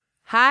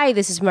Hi,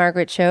 this is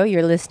Margaret Cho.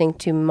 You're listening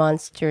to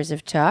Monsters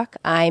of Talk.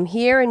 I'm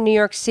here in New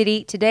York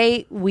City.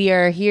 Today we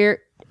are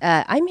here.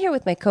 I'm here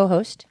with my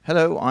co-host.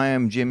 Hello, I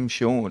am Jim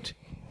Short.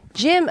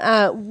 Jim,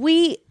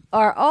 we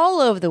are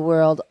all over the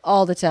world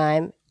all the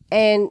time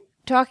and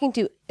talking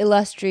to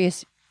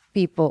illustrious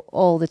people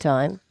all the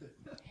time.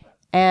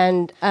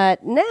 And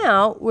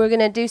now we're going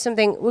to do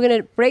something. We're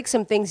going to break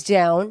some things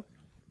down.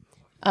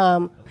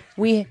 But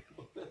we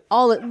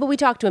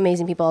talk to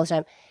amazing people all the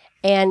time.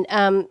 And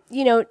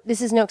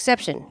this is no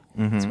exception.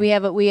 Mm-hmm. So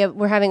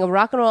we're having a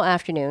rock and roll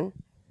afternoon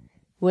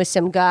with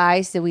some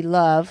guys that we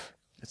love.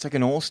 It's like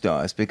an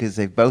all-stars because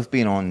they've both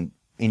been on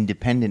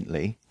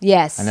independently.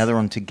 Yes. And now they're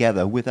on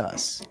together with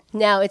us.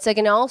 Now, it's like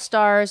an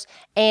all-stars,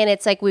 and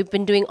it's like we've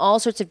been doing all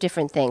sorts of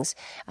different things.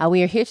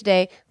 We are here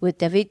today with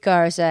David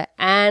Garza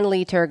and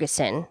Lee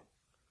Tergesen.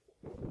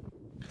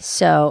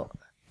 So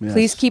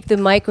please keep the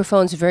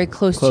microphones very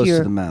close to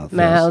your the mouth,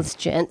 mouths,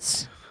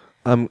 gents.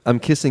 I'm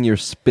kissing your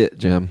spit,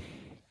 Jim.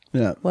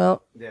 Yeah.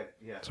 Well,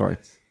 Sorry.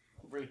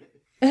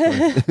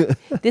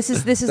 this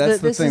is That's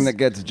the thing that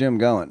gets Jim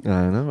going.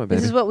 I know, baby.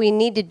 this is what we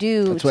need to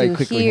do That's why I to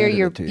quickly hear handed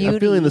your it to you. beauty. I'm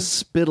feeling the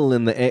spittle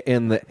in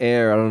the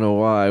air. I don't know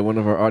why. One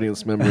of our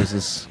audience members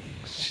is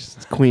she's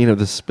the queen of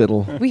the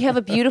spittle. We have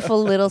a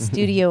beautiful little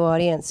studio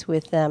audience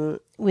with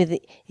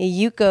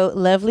Yuko,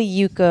 lovely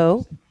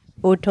Yuko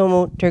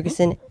Otomo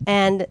Tergesen,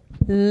 and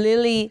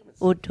Lily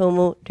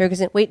Otomo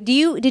Tergesen. Wait, do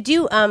you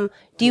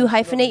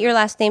hyphenate your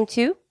last name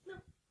too?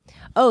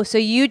 Oh, so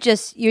you don't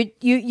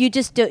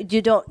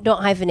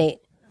hyphenate.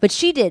 But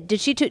she did.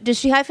 Did she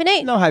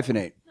hyphenate? No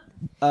hyphenate.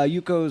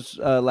 Yuko's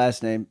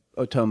last name,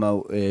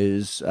 Otomo,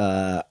 is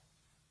her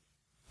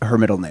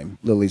middle name,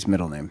 Lily's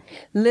middle name.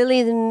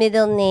 Lily's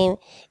middle name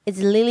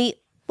is Lily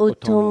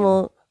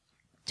Otomo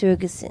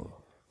Tergesen.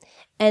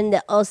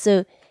 And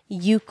also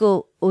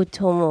Yuko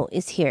Otomo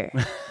is here.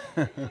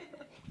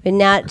 But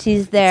now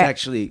she's there. It's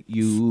actually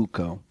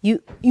Yuko.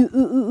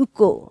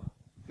 Yuko.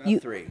 Not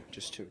three,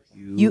 just two.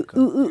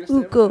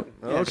 Yuko.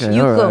 Okay,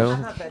 Yuko.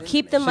 all right.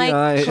 Keep the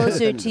mic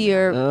closer to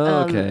your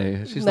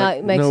Okay. She's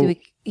like, mic no,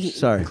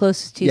 Sorry.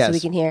 closest to you so we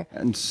can hear.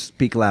 And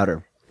speak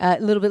louder. A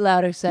little bit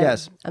louder, so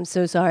Yes. I'm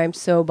so sorry. I'm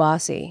so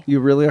bossy.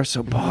 You really are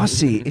so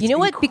bossy. It's You know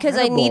what? Because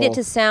I need it incredible.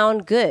 to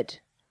sound good.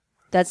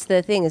 That's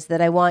the thing, is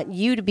that I want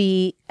you to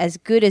be as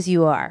good as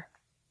you are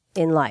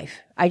in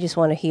life. I just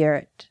want to hear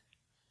it.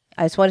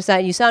 I just want to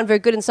sound. You sound very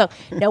good in the song.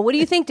 Now, what do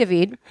you think,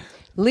 David?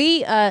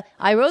 Lee,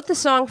 I wrote the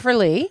song for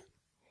Lee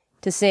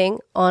to sing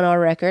on our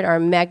record, our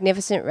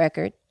magnificent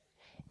record.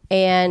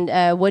 And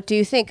what do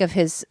you think of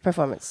his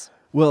performance?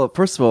 Well,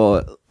 first of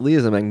all, Lee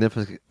is a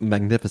magnificent,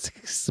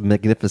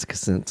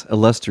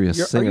 illustrious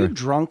Are singer. you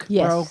drunk,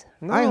 Yes.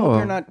 bro? I hope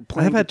you're not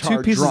playing I've had guitar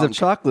 2 pieces drunk. of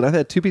chocolate. I've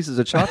had 2 pieces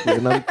of chocolate,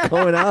 and I'm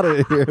going out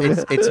of here.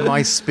 It's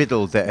my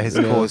spittle that has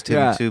caused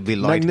him to be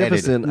lightheaded.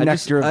 Magnificent.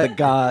 Nectar of the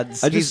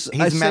gods. He's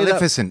I say that-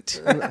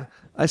 maleficent.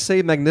 I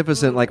say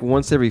magnificent like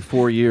once every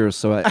 4 years,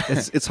 so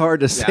it's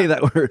hard to say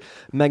that word.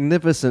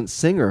 Magnificent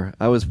singer.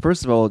 I was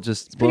first of all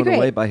just blown great.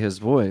 away by his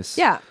voice.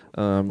 Yeah.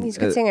 He's a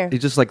good singer.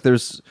 He's just like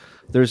there's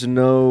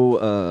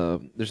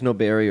no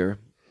barrier.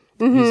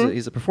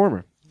 He's a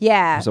performer.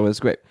 Yeah. So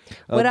it's great.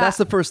 What That's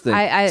the first thing.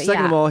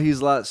 Second of yeah. all, he's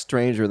a lot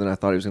stranger than I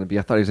thought he was going to be.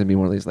 I thought he was going to be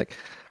one of these like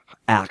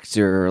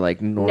actor,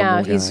 like normal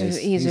No, guys.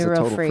 he's a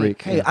real total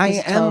freak. Hey, I He's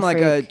a am total like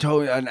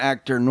freak. an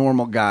actor,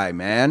 normal guy,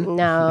 man.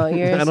 No,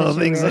 you're I don't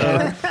think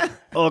so.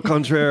 Au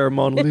contraire,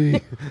 mon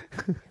Lee.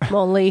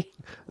 Molly.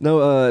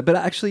 No, but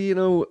actually,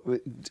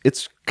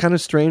 it's kind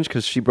of strange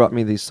because she brought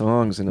me these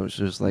songs, and it was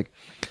just like,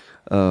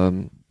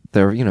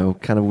 they're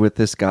kind of with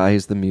this guy.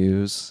 He's the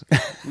muse.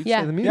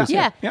 Yeah. the muse.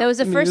 Yeah. That was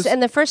the The first, muse.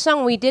 and the first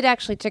song we did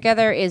actually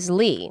together is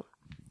Lee.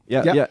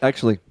 Yeah,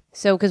 actually.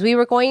 So, because we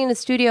were going in the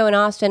studio in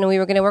Austin and we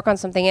were going to work on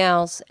something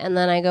else, and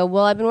then I go,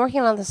 well, I've been working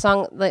on the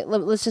song.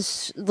 Let's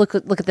just look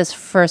at this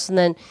first, and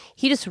then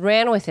he just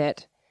ran with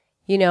it,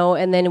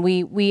 and then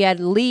we had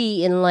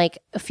Lee in like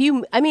a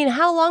few. I mean,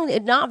 how long?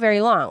 Not very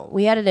long.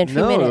 We had it in a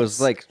few minutes. No, it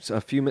was like a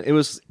few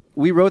minutes.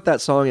 We wrote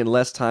that song in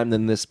less time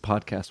than this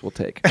podcast will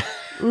take.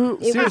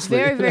 It was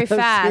very, very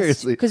fast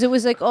Seriously. because it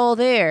was like all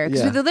there.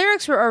 Because Yeah. the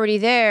lyrics were already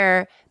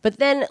there, but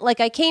then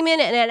like I came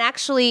in and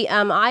actually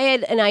I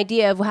had an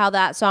idea of how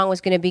that song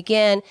was going to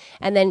begin,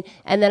 and then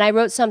I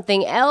wrote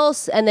something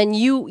else, and then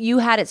you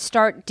had it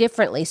start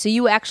differently. So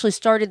you actually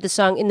started the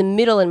song in the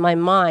middle in my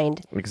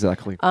mind.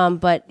 Exactly.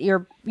 But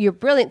you're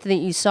brilliant that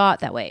you saw it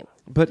that way.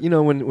 But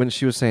when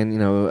she was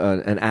saying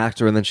an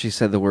actor, and then she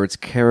said the words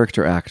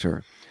character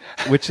actor,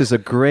 which is a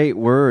great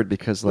word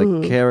because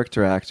like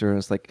character actor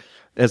is like,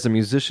 as a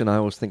musician, I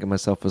always think of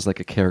myself as like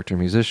a character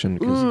musician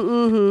because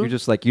you're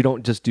just like, you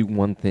don't just do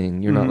one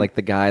thing. You're not like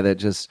the guy that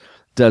just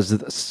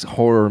does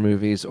horror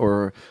movies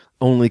or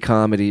only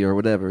comedy or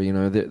whatever.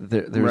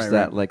 There's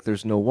that like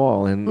there's no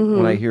wall. And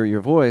when I hear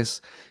your voice,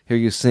 hear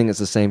you sing, it's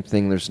the same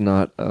thing. There's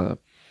not.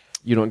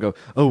 You don't go,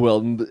 oh,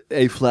 well,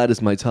 A flat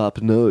is my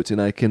top note and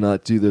I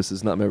cannot do this.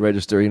 It's not my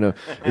register.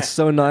 It's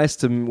so nice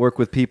to work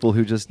with people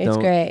who just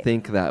don't great.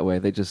 think that way.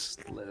 They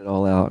just let it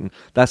all out. And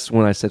that's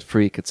when I said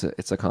freak.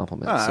 It's a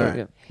compliment. So,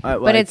 right. yeah.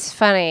 But it's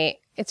funny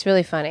It's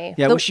really funny.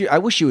 Yeah, The- I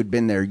wish you had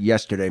been there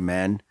yesterday,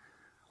 man.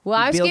 well,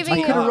 I was builds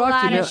giving me you up. a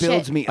lot It of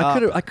builds shit. me I up.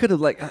 could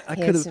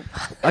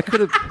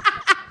have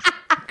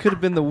could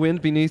have been the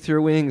wind beneath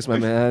your wings, my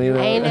man. You know.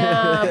 I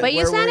know, but you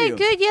Where were sounded you?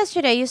 good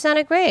yesterday. You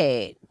sounded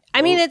great.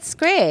 I mean, it's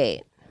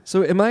great.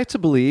 So, am I to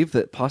believe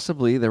that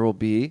possibly there will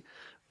be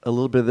a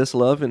little bit of this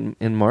love in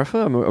Marfa?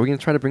 I mean, are we going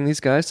to try to bring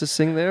these guys to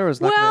sing there, or is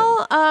that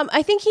Well,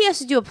 I think he has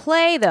to do a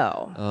play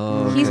though.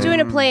 Oh, He's okay. doing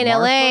a play in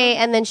L.A.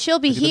 and then she'll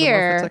be Is it in Marfa,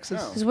 here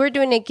Texas? because we're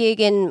doing a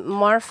gig in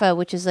Marfa,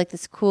 which is like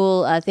this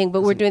cool thing.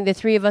 But we're doing the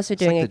three of us are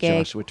It's doing like a the gig.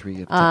 Joshua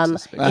Tree of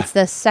Texas. It's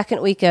the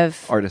second week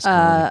of Artist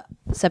colony.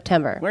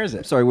 September. Where is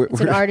it? Sorry, It's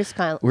an artist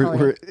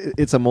colony.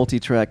 it's a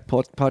multi-track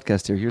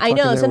podcast here. You're I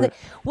know talking there, something.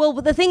 Well,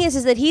 but the thing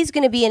is that he's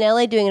going to be in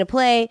LA doing a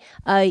play.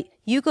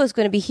 Yuko's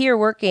going to be here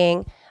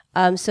working.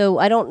 So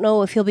I don't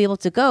know if he'll be able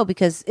to go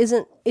because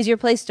is your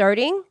play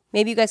starting?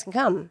 Maybe you guys can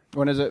come.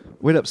 When is it?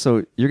 Wait up.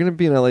 So you're going to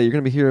be in LA. You're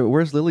going to be here.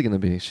 Where's Lily going to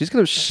be? She's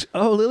going to.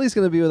 Lily's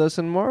going to be with us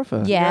in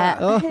Marfa. Yeah.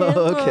 Oh,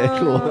 okay, I'll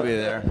cool. be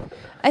there.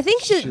 I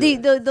think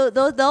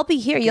they'll be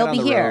here. You'll on be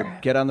the here.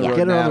 road. Get on the Yeah. road.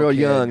 Get her on the now, road kid.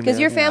 young. Because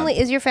your family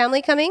is your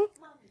family coming?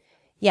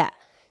 Yeah.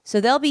 So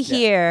they'll be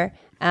here,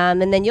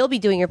 and then you'll be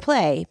doing your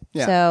play.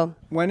 Yeah. So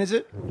When is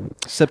it?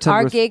 September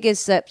our gig is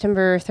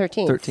September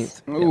 13th.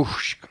 13th.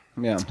 Oosh.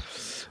 Yeah.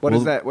 What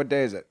is that? What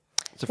day is it?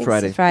 It's a I think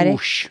Friday. It's a Friday.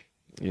 Oosh.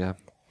 Yeah.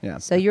 Yeah.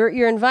 So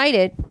you're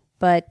invited,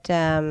 but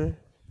I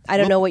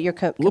don't know what your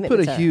We'll put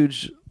commitments a are.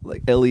 huge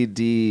like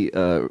LED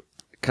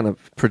kind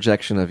of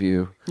projection of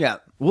you. Yeah.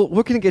 We're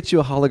going to get you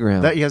a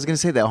hologram. I was going to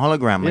say that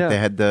hologram, like Yeah. they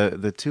had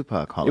the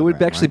Tupac hologram. it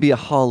would actually right? be a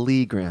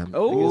hologram.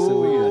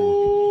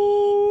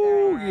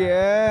 Oh,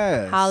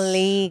 yes.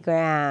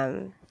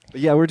 Hologram.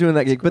 Yeah, we're doing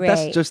that gig, but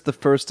that's great. just the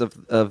first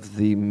of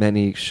the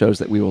many shows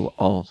that we will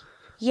all.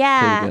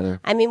 Yeah, together.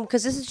 I mean,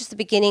 because this is just the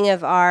beginning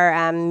of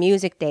our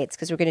music dates.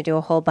 Because we're going to do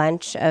a whole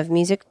bunch of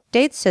music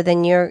dates. So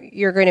then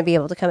you're going to be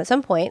able to come at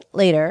some point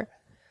later,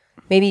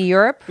 maybe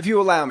Europe. If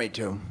you allow me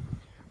to.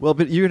 Well,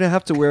 but you're gonna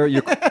have to wear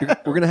your.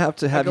 We're gonna have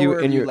to have go you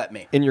wherever in you your let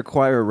me. in your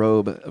choir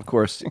robe, of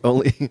course.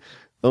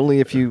 Only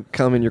if you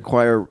come in your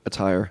choir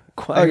attire.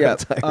 Choir yeah.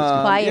 attire.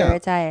 Choir yeah.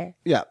 attire.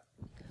 Yeah.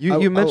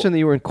 you mentioned that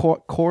you were in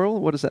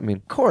choral. What does that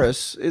mean?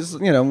 Chorus is,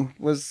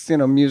 was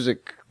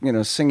music,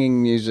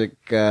 singing music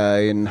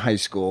in high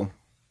school.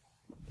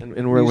 And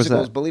where Musicals,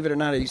 was that? believe it or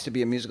not, I used to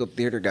be a musical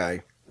theater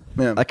guy.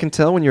 Yeah. I can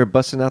tell when you're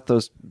busting out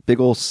those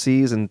big old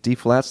C's and D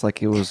flats,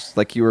 like it was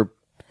like you were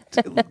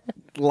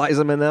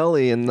Liza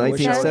Minnelli in I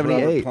wish I was Robert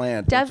 1978.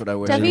 Plant. That's what I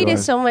wish. David you is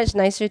are. so much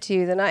nicer to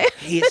you than I am.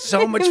 He is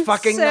so much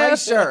fucking So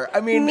nicer.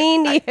 I mean,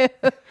 mean to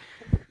you.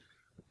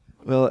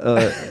 Well,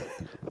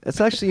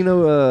 it's actually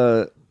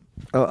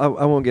I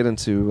won't get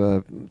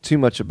into too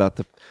much about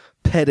the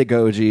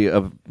pedagogy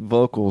of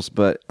vocals,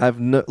 but I've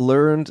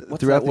learned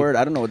what's throughout that word?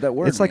 I don't know what that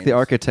word It's like the means.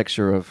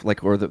 architecture of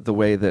or the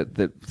way that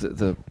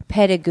the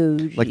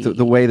Pedagogy. like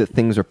the way that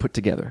things are put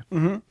together.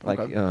 Mm-hmm. Like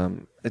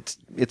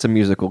it's a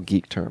musical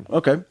geek term.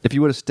 Okay. If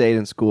you would have stayed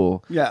in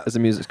school as a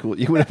music school,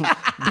 you would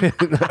have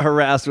been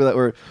harassed with that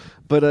word.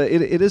 But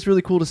it is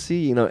really cool to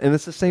see, and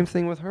it's the same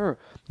thing with her.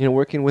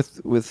 Working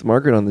with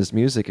Margaret on this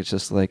music, it's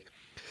just like,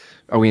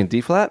 are we in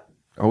D flat?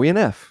 Are we in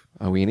F?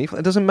 Are we in E flat?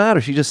 It doesn't matter.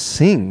 She just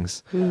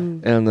sings,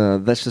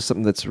 and that's just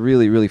something that's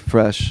really, really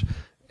fresh.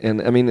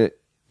 And I mean,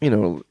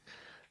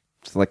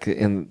 it's like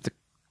in the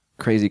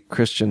crazy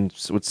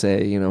Christians would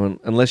say,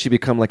 unless you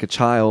become like a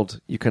child,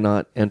 you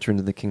cannot enter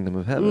into the kingdom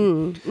of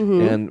heaven.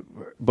 And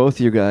both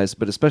you guys,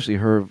 but especially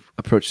her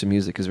approach to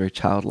music is very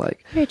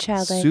childlike. Very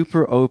childlike.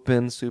 Super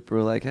open,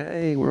 super like,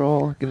 hey, we're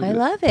all gonna I do it.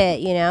 love it,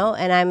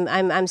 and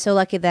I'm so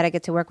lucky that I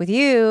get to work with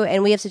you,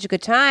 and we have such a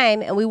good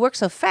time, and we work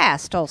so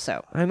fast,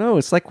 also. I know.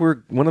 It's like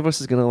one of us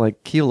is gonna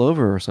like keel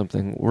over or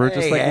something. We're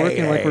just like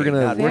working like we're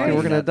gonna not working, working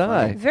we're gonna that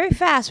funny. die. Very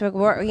fast. We're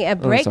working at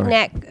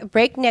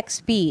breakneck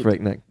speed,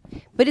 Breakneck.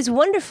 but it's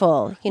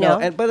wonderful, No,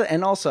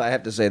 and also I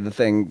have to say the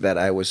thing that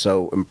I was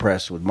so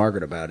impressed with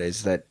Margaret about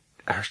is that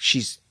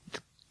she's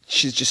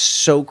just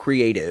so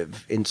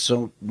creative in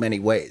so many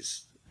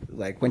ways.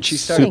 Like when she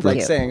started Super. Thank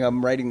you. saying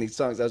I'm writing these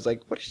songs, I was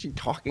like, what is she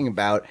talking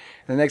about?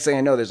 And the next thing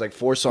I know, there's like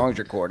 4 songs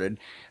recorded. And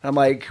I'm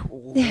like,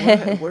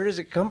 where does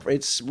it come from?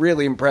 It's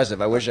really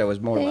impressive. I wish I was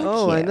more like.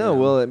 Oh, I know.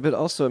 Well, but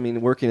also, I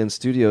mean, working in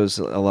studios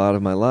a lot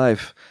of my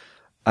life,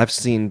 I've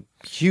seen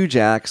huge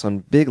acts on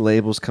big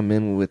labels come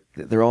in with,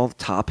 they're all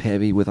top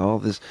heavy with all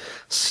this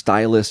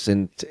stylists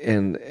and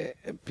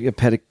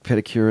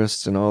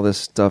pedicurists and all this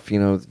stuff,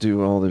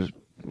 do all this.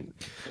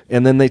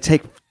 And then they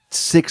take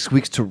 6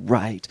 weeks to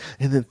write,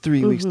 and then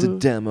 3 weeks to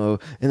demo,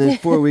 and then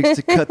 4 weeks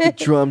to cut the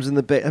drums and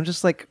the bass. I'm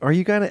just like, are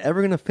you guys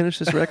ever going to finish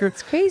this record?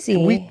 It's crazy.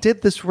 And we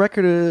did this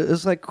record.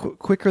 It's like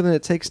quicker than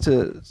it takes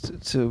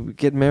to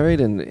get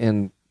married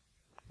and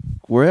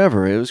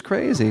wherever. It was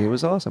crazy. It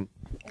was awesome.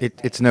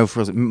 It's no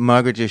frills.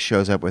 Margaret just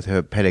shows up with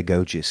her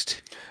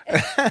pedagogist.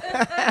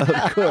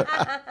 Of course.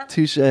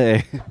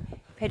 Touche.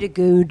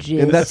 Pedagogy.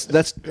 And that's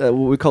what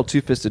we call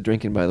two-fisted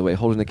drinking, by the way,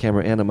 holding the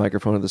camera and a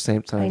microphone at the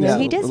same time. I know.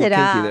 He It's a does little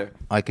it, kinky there.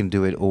 I can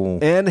do it all.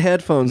 And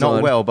headphones Not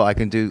on. well, but I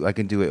can do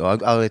it.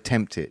 I'll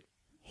attempt it.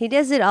 He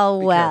does it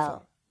all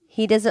well.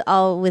 He does it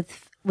all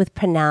with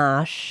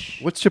panache.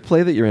 What's your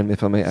play that you're in,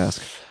 if I may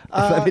ask? If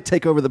I may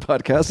take over the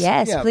podcast.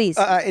 Yes, please.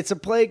 It's a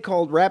play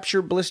called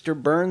Rapture, Blister,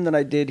 Burn that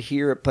I did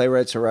here at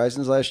Playwrights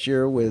Horizons last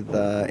year with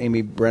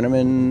Amy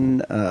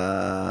Brenneman,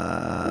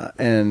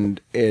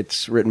 and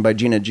it's written by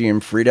Gina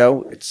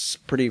Gianfrido. It's a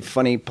pretty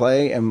funny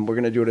play, and we're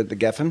going to do it at the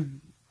Geffen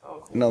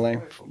in LA,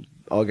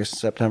 August,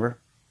 September.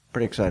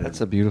 Pretty excited.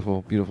 That's a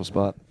beautiful, beautiful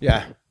spot.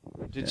 Yeah.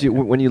 Did you,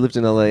 when you lived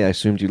in LA, I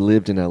assumed you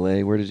lived in LA.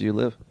 Where did you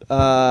live?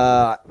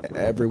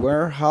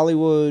 Everywhere.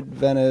 Hollywood,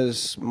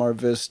 Venice, Mar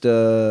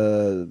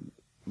Vista,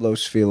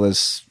 Los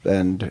Feliz,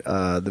 and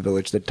the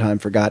village that time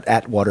forgot,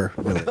 Atwater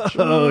Village.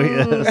 Oh,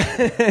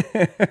 yes.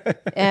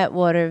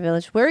 Atwater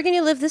Village. Where are you going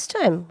to live this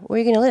time? Where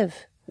are you going to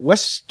live?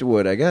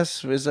 Westwood, I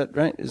guess. Is that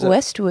right?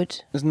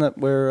 Westwood. Isn't that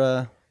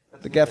where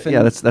the Geffen?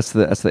 Yeah, that's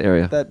the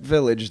area. That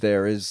village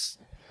there is.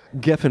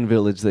 Geffen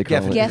Village, they call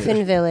Geffen. it.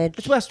 Geffen Village.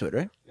 It's Westwood,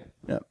 right?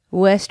 Yeah.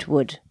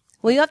 Westwood.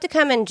 Well, you have to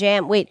come and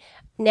jam. Wait,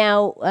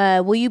 now,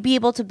 will you be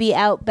able to be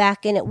out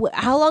back in it?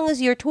 How long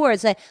is your tour?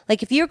 Is that,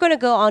 like, if you're going to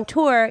go on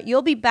tour,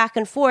 you'll be back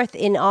and forth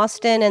in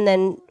Austin, and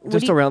then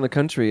Just around the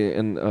country,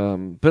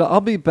 and but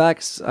I'll be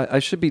back. I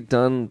should be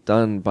done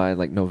by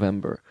like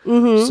November.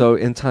 Mm-hmm. So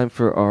in time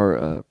for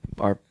our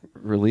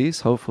release,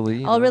 hopefully.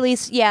 you I'll know.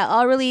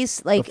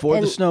 release like Before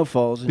the and- snow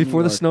falls. in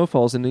Before New the York. snow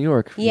falls in New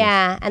York.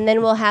 Yeah, and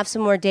then we'll have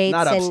some more dates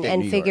Not upstate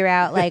and New figure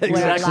out like what our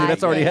Exactly. live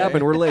That's already thing-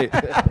 happened. We're late.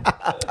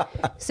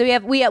 So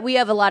we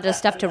have a lot of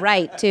stuff to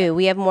write too.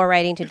 We have more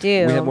writing to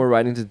do. We have more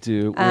writing to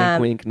do.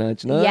 Wink, wink,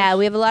 nudge, nudge. Yeah,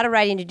 we have a lot of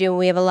writing to do, and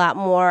we have a lot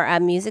more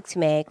music to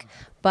make.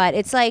 But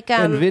it's like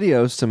and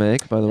videos to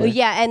make, by the way.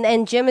 yeah,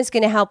 and Jim is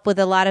going to help with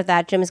a lot of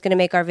that. Jim is going to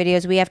make our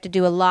videos. We have to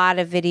do a lot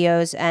of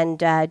videos and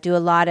do a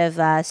lot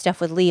of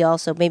stuff with Lee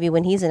also, maybe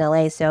when he's in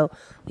LA, so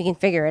we can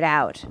figure it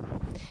out.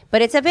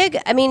 But it's a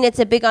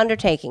big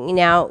undertaking.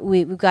 Now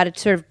we've got to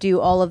sort of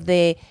do all of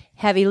the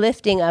heavy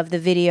lifting of the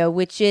video,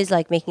 which is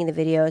like making the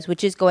videos,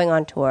 which is going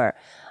on tour.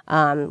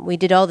 We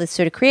did all this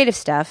sort of creative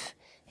stuff,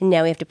 and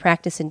now we have to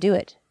practice and do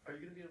it.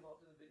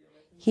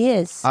 He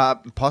is.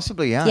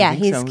 Possibly, yeah. Yeah, I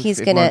think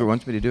he's if gonna. Margaret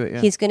wants me to do it. Yeah.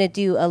 He's gonna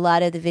do a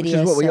lot of the videos. Which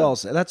is what we so- all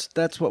say.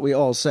 That's what we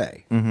all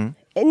say. No,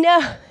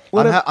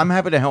 I'm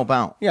happy to help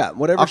out. Yeah,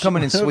 whatever I'll she- come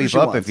in and whatever sweep she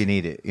up wants. if you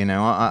need it. You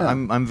know,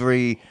 I'm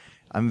very.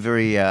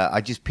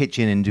 I just pitch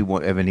in and do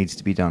whatever needs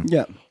to be done.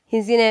 Yeah.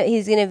 he's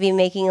gonna be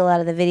making a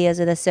lot of the videos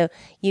with us. So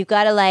you've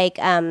got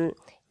to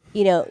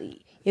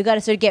you've got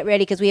to sort of get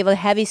ready because we have a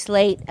heavy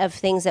slate of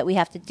things that we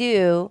have to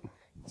do.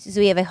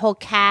 So we have a whole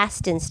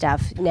cast and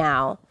stuff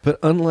now. But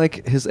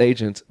unlike his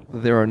agent,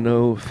 there are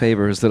no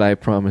favors that I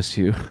promise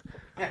you,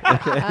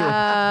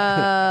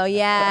 Oh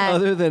yeah,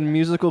 other than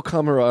musical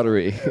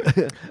camaraderie.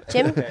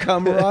 Jim.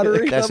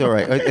 Camaraderie. That's all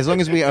right. As long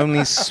as we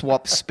only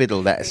swap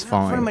spittle, that's In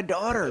front of my fine.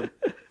 daughter.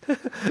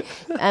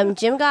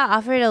 Jim got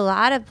offered a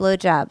lot of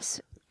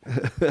blowjobs,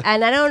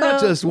 and I don't know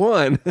Not just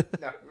one.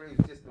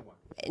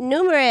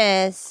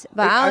 numerous,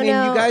 but I I don't mean,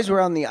 know. you guys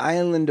were on the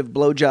island of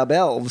blowjob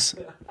elves.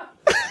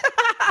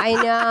 I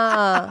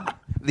know.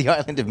 The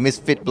island of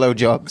misfit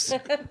blowjobs.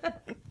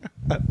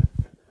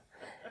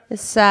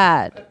 It's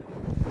sad.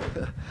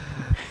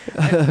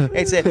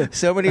 It's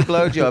so many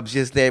blowjobs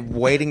just there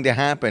waiting to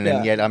happen,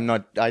 and Yeah.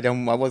 yet I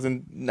didn't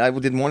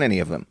want any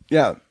of them.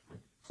 Yeah.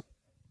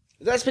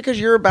 That's because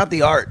you're about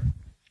the art.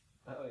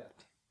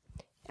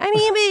 I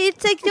mean, but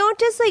it's like don't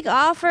just like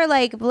offer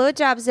like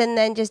blowjobs and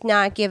then just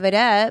not give it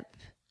up.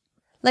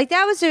 Like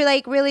that was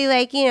like really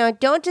like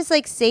don't just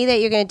like say that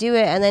you're gonna do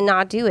it and then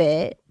not do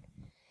it.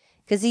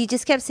 Because he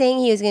just kept saying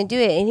he was going to do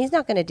it, and he's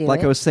not going to do Like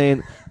it. I was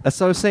saying, that's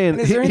what I was saying.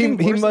 Is there anything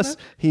He worse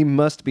than he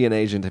must be an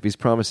agent if he's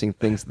promising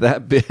things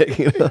that big.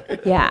 You know?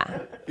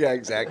 Yeah. Yeah,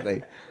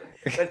 exactly.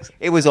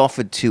 It was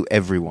offered to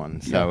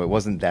everyone, so it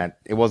wasn't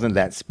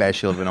that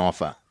special of an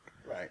offer.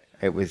 Right.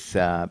 It was,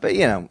 but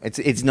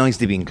it's nice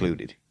to be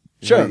included.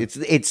 Sure.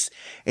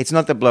 It's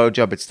not the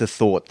blowjob; it's the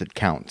thought that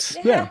counts.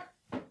 Yeah.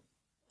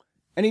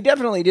 And he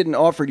definitely didn't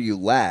offer to you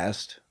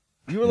last.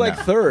 You were like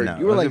third. no,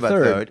 You were I was like about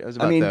third. third. I was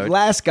about mean, third.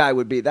 last guy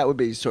would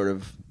be sort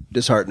of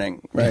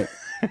disheartening, right?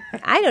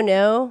 I don't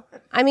know.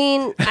 I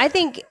mean, I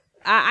think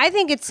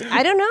it's,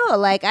 I don't know.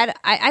 Like,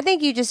 I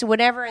think you just,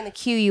 whatever in the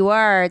queue you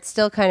are, it's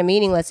still kind of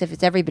meaningless if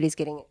it's everybody's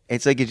getting it.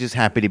 It's like you're just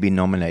happy to be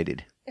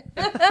nominated.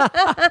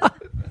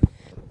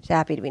 Just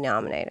happy to be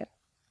nominated.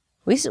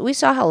 We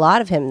saw a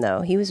lot of him,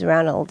 though. He was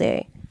around all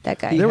day, that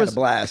guy. He There had was- a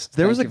blast.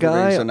 there was Thank a you for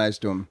being guy- so nice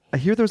to him. I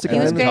hear there was a He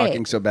guy. was in great.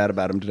 Talking so bad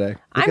about him today.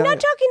 I'm guy- not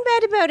talking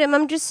bad about him.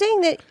 I'm just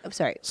saying that, I'm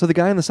sorry. So the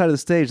guy on the side of the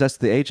stage, that's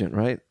the agent,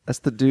 right? That's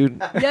the dude.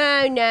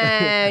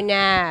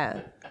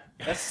 No.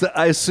 So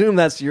I assume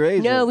that's your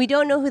agent. No, we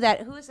don't know who is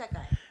that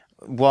guy?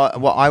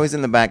 Well, I was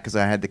in the back because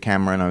I had the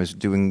camera and I was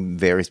doing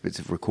various bits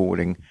of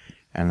recording,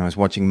 and I was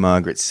watching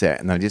Margaret's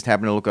set, and I just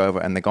happened to look over,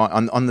 and the guy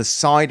on the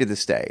side of the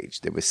stage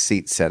there was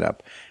seats set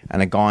up,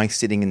 and a guy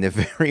sitting in the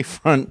very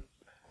front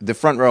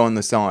row on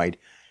the side,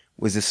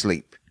 was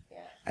asleep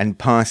and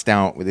passed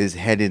out with his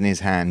head in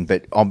his hand,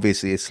 but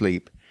obviously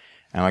asleep.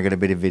 And I got a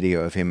bit of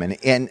video of him,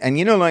 and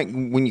you know, like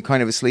when you're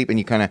kind of asleep and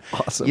you kind of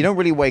you don't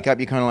really wake up,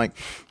 you're kind of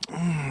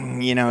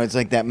like, you know, it's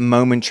like that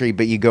momentary,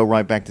 but you go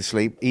right back to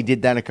sleep. He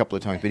did that a couple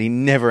of times, but he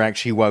never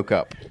actually woke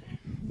up.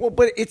 Well,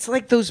 but it's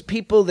like those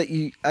people that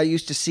I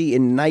used to see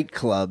in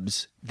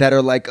nightclubs that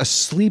are like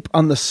asleep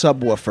on the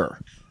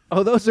subwoofer.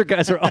 Oh, those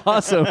guys are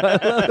awesome. I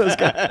love those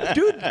guys.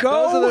 Dude,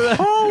 go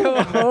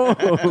home.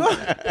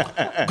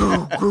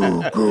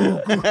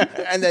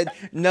 And then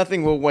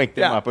nothing will wake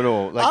them Yeah. up at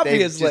all. Like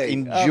Obviously. they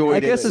just enjoyed I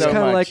it guess it's so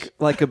kind of much.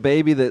 like a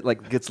baby that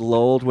like gets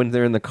lulled when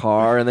they're in the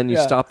car, and then you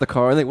Yeah. stop the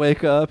car and they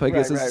wake up. I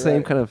guess it's the same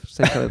right. kind of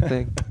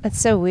thing. That's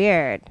so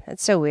weird.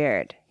 That's so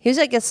weird. He was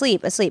like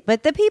asleep.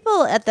 But the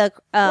people at the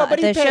Well,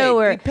 but the show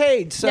were he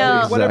paid, so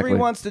No. whatever he Exactly.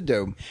 wants to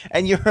do.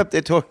 And you're up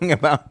there talking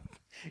about,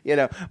 you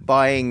know,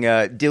 buying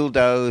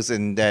dildos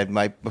and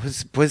my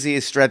pussy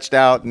is stretched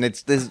out and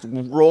it's this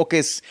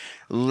raucous,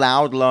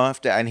 loud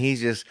laughter. And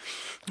he's just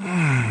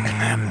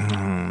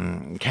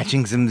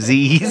catching some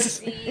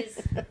Z's.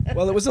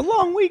 Well, it was a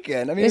long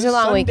weekend. I mean, It was a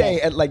long Sunday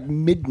weekend. at like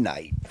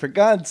midnight. For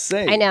God's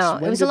sake! I know.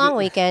 It was a long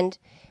weekend.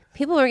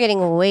 People were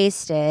getting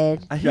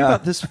wasted. I hear Yeah.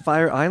 about this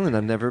Fire Island.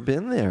 I've never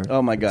been there.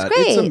 Oh my God,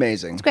 Great. it's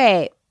amazing. It's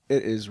great.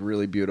 It is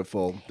really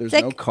beautiful. There's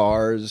It's no like-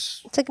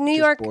 cars. It's like New just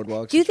York.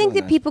 boardwalks. Do you It's think really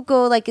that nice. people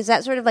go like? Is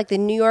that sort of like the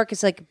New York?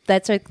 Is like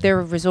that's like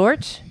their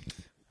resort?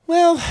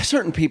 Well,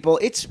 certain people.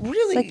 It's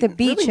really like the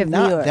beach really of New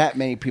not York. that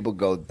many people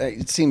go.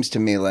 It seems to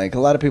me like a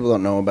lot of people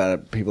don't know about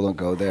it. People don't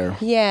go there.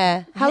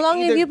 Yeah. How long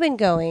have Either- you been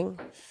going?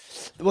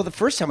 Well, the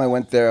first time I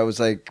went there, I was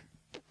like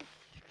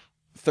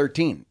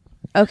 13.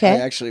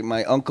 Okay.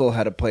 My uncle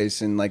had a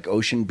place in like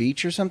Ocean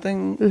Beach or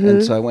something. Mm-hmm.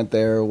 And so I went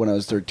there when I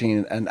was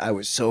 13 and I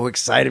was so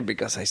excited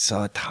because I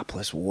saw a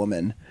topless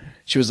woman.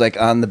 She was like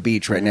on the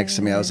beach right next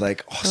to me. I was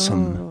like,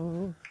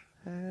 awesome.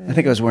 I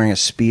think I was wearing a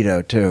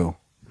Speedo too.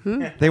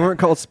 They weren't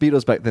called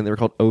Speedos back then. They were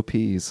called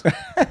OPs.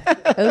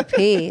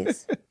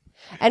 OPs.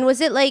 And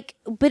was it like?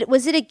 But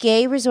was it a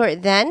gay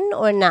resort then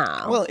or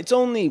now? Well, it's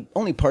only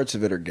parts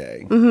of it are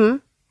gay. Mm-hmm.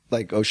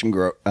 Like Ocean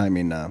Grove. I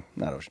mean, not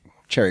Ocean.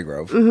 Cherry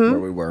Grove, where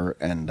we were,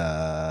 and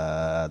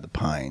the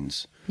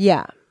Pines.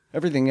 yeah.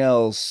 Everything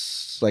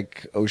else,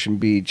 like Ocean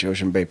Beach,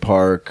 Ocean Bay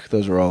Park,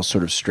 those are all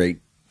sort of straight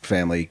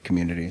family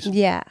communities.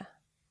 Yeah.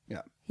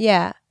 Yeah.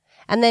 Yeah.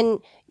 And then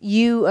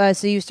you,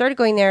 so you started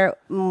going there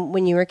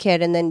when you were a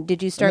kid, and then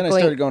did you And start then I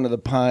going? started going to the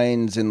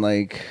Pines in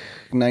like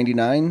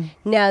 99.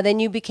 No, then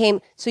you became,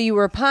 so you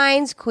were a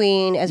Pines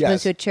Queen as Yes.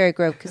 opposed to a Cherry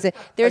Grove, because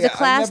there's Yeah, a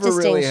class I never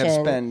distinction. really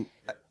have spent,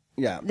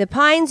 yeah. The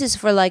Pines is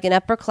for like an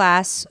upper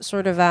class,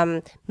 sort of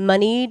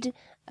moneyed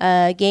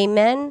gay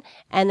men,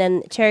 and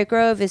then Cherry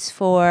Grove is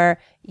for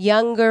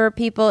younger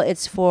people.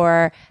 It's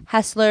for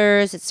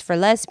hustlers. It's for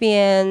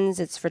lesbians.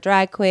 It's for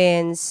drag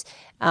queens.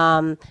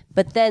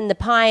 But then the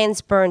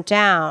Pines burnt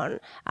down.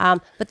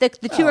 But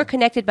the two are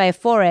connected by a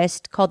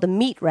forest called the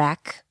Meat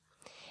Rack,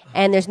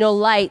 and there's no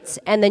lights.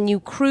 And then you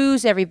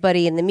cruise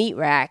everybody in the Meat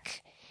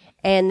Rack.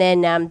 And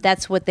then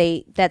that's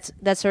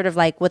sort of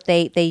like what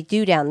they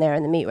do down there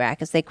in the Meat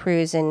Rack is they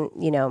cruise and,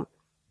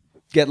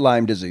 Get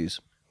Lyme disease.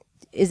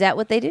 is that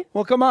what they do?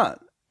 Well, come on.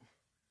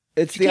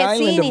 It's the can't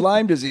see island of anything.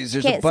 Lyme disease.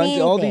 There's a Can't bunch see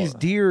all anything. these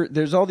deer.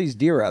 There's all these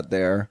deer out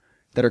there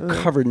that are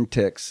covered in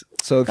ticks.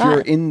 So if God.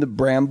 you're in the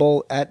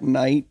bramble at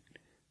night,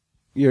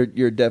 you're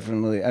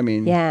definitely. I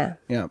mean, Yeah.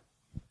 yeah,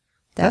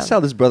 That's how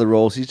this brother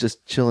rolls. He's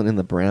just chilling in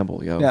the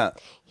bramble, yo. yeah.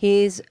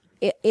 He's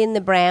in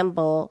the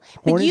bramble.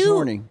 Horny's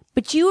horny.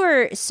 But you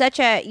were such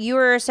a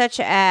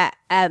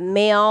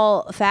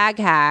male fag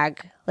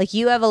hag. Like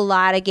you have a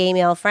lot of gay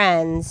male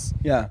friends.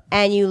 Yeah.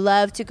 And you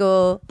love to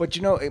go. But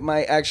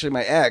my ex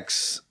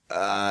is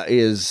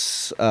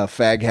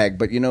fag hag.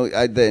 But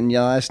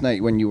last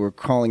night when you were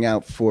calling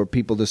out for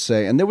people to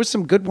say, and there was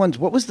some good ones.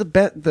 What was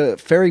the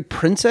fairy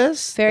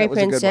princess? Fairy That was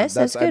a good one. princess,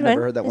 that's a good I've never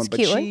one. heard that That's one.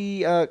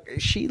 a But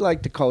cute she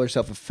liked to call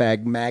herself a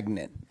fag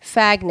magnet.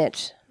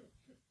 Fagnet.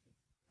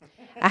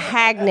 A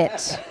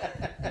hagnet.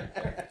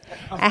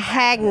 A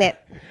hagnet.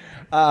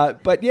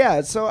 But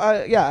yeah, so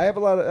I have a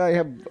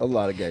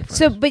lot of gay friends.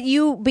 So, but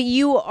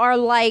you are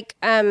like,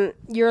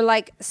 you're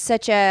like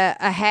such a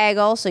hag.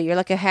 Also, you're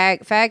like a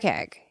fag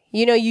hag.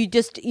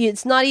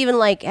 It's not even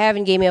like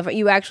having gay male.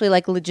 You actually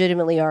like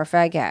legitimately are a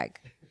fag hag.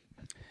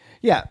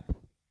 Yeah.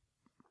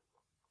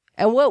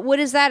 And what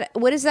is that?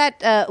 What is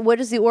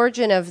the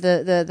origin of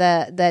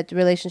that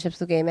relationships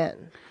with gay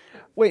men?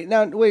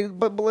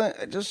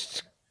 But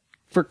just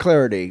for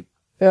clarity,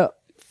 Yeah.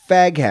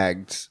 fag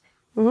hags,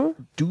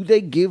 Mm-hmm. do they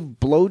give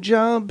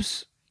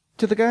blowjobs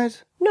to the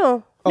guys?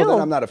 No. Oh, no.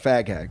 then I'm not a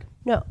fag hag.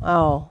 No.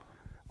 Oh.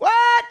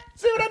 What?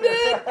 See what I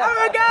did? Oh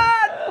my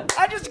God!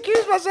 I just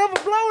accused myself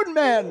of blowing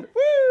man.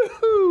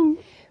 Woo-hoo.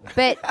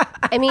 But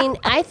I mean,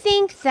 I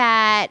think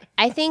that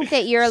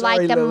you're Sorry,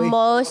 like the Lily.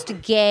 most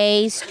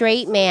gay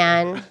straight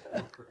man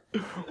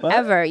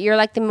ever. You're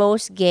like the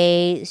most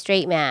gay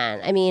straight man.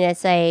 I mean,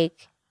 it's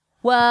like,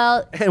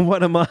 well, And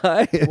what am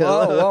I?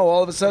 Whoa!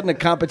 All of a sudden, a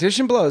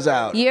competition blows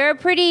out. you're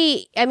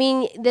pretty. I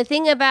mean, the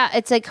thing about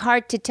it's like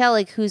hard to tell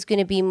like who's going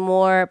to be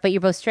more, but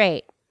you're both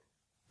straight,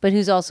 but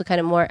who's also kind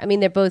of more. I mean,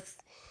 they're both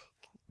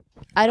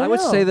I don't know. I would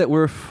say that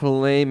we're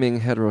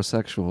flaming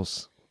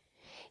heterosexuals.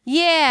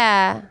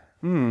 Yeah.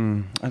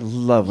 I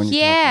love when you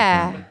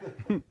Yeah.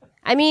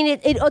 I mean,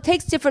 it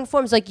takes different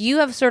forms. Like, you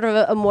have sort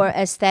of a more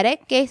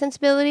aesthetic gay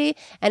sensibility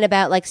and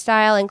about, like,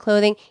 style and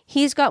clothing.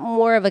 He's got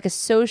more of, like, a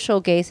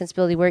social gay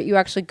sensibility where you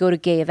actually go to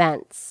gay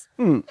events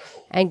and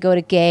go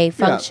to gay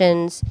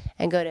functions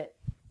and go to,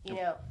 you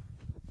know.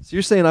 So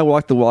you're saying I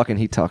walk the walk and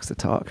he talks the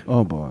talk.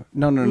 Oh boy,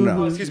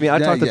 no. Excuse me, I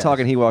talk the talk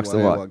and he walks the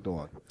I walk. walk the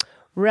walk.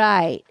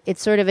 Right.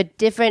 It's sort of a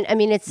different, I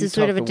mean, it's You a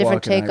sort of a talk the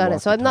different walk and take I on it.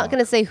 walk So the I'm not talk. going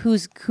to say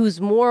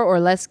who's more or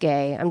less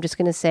gay. I'm just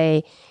going to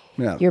say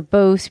Yeah. you're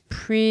both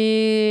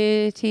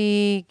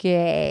pretty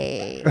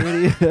gay.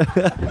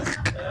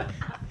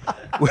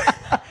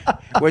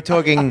 We're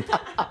talking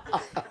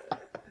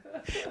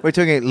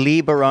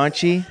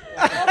Liberace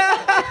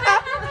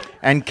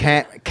and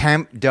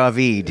Camp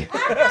David.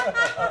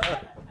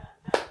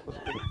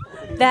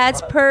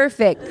 That's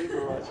perfect.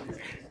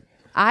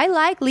 I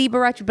like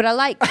Liberace, but I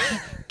like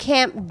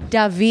Camp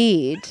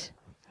David.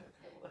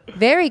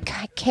 Very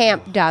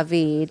Camp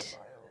David.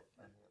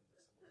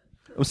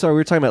 I'm sorry, we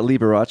were talking about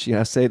Liberace, and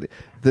I say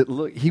that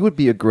look, he would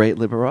be a great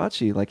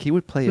Liberace. Like, he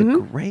would play a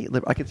great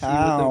I could see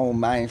Oh,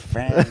 my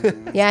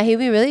friend. Yeah, he'd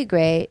be really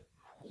great.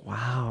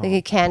 wow. Like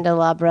a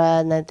candelabra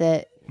and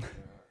the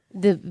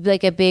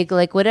like a big,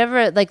 like,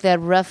 whatever, like that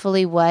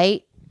ruffly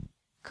white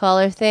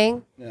collar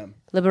thing. Yeah.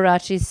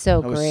 Liberace's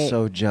so I was great.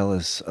 so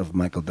jealous of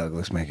Michael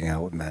Douglas making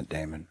out with Matt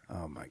Damon.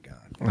 Oh my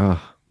god, Ugh.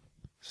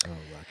 so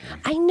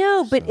lucky. I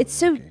know, but it's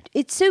so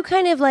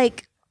kind of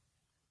like,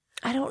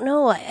 I don't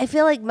know. I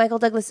feel like Michael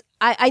Douglas.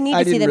 I need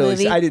to see the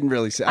movie. I didn't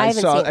really see. I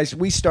haven't seen it.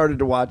 We started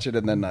to watch it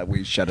and then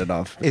we shut it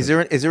off. Is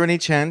there any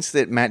chance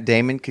that Matt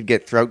Damon could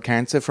get throat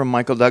cancer from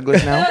Michael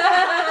Douglas now?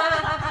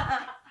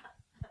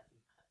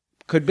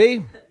 Could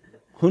be.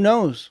 Who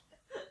knows?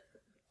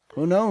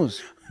 Who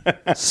knows?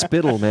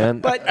 Spittle, man.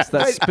 But it's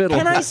that spittle.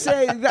 Can I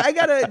say? I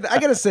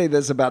gotta say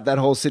this about that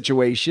whole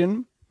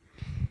situation.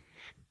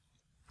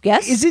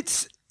 Yes. Is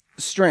it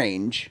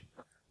strange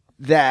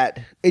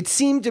that it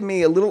seemed to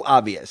me a little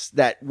obvious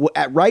that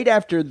right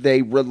after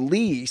they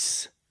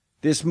release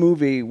this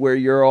movie where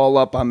you're all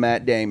up on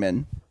Matt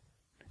Damon,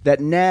 that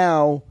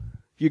now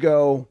you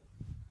go,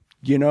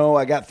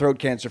 I got throat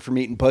cancer from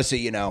eating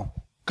pussy,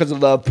 because I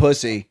love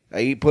pussy.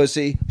 I eat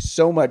pussy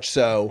so much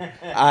so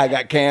I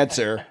got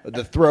cancer of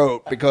the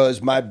throat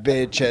because my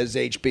bitch has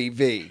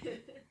HPV.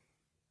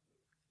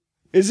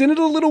 Isn't it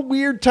a little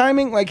weird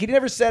timing? Like, he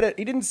never said it.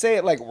 He didn't say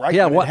it like when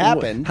it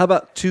happened. How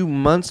about 2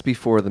 months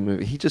before the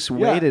movie? He just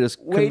waited. It was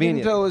waiting convenient.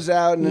 until it was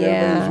out, and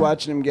everybody was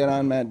watching him get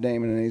on Matt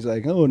Damon, and he's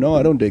like, "Oh no,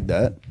 I don't dig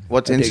that."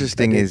 What's I dig-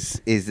 interesting I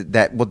dig- is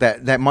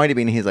that might have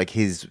been his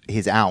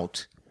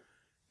out,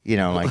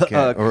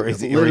 or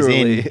he's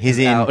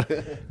in. out.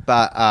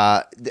 But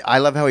I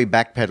love how he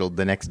backpedaled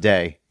the next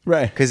day,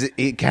 Right. Because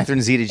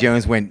Catherine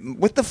Zeta-Jones went,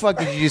 "What the fuck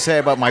did you say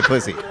about my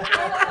pussy?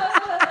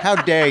 How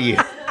dare you?"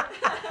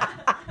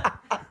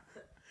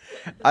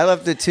 I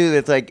loved it too.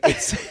 That's like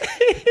it's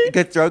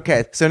good throat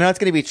cancer. So now it's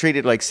going to be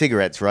treated like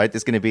cigarettes, right?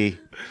 It's going to be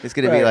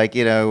Right. like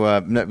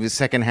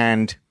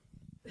secondhand.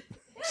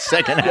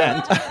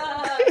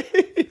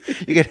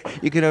 You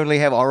can only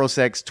have oral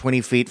sex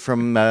 20 feet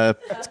from.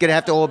 It's going to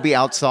have to all be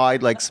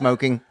outside, like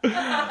smoking.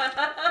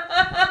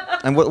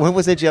 And what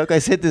was that joke? I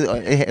said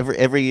that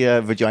every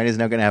vagina is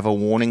now going to have a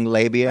warning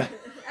labia.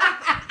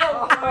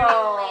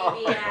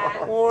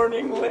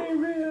 Warning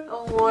labia.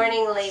 A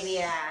warning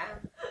labia.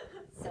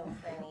 So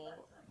funny,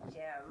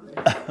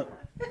 Jim.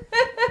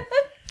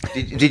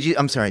 Did you?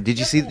 I'm sorry. Did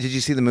you see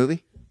the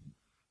movie?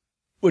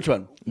 Which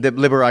one? The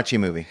Liberace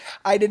movie.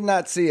 I did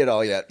not see it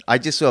all yet. I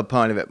just saw a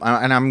part of it,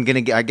 and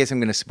I guess I'm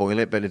gonna spoil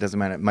it, but it doesn't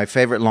matter. My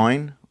favorite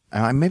line,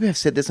 maybe I've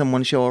said this on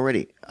one show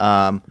already,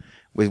 was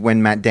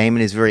when Matt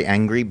Damon is very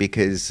angry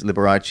because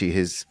Liberace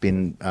has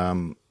been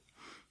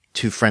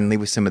too friendly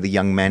with some of the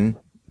young men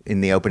in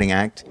the opening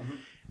act,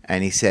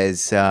 and he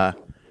says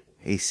something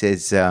to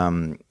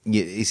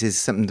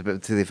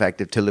the effect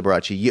of to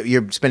Liberace,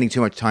 "You're spending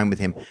too much time with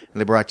him."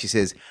 And Liberace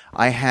says,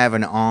 "I have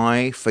an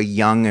eye for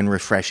young and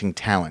refreshing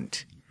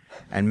talent."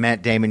 And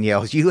Matt Damon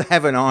yells, "You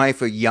have an eye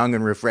for young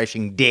and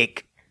refreshing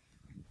dick."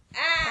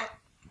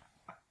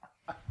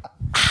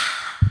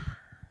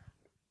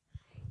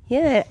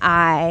 Yeah, an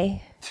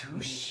eye.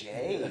 Touche.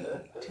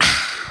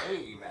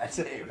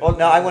 Well,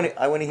 no, I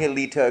want to hear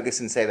Lee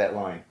Tergesen say that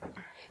line.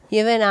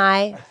 You have an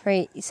eye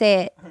for.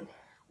 Say it.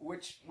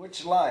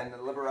 Which line? The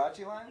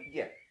Liberace line?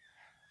 Yeah.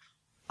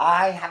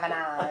 I have an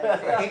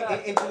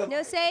eye.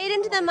 No, say it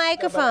into the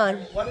microphone.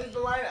 What is the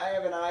line? I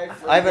have an eye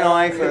for. I have an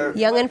eye for.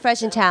 Young and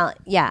fresh and talent.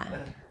 Yeah.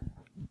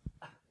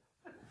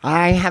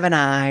 I have an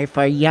eye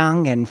for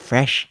young and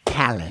fresh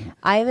talent.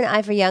 I have an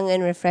eye for young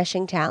and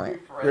refreshing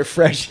talent.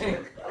 Refreshing.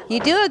 You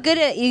do a good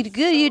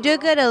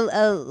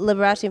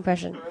Liberace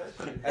impression.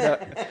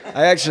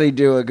 I actually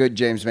do a good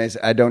James Mason.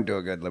 I don't do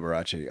a good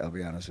Liberace. I'll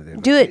be honest with you.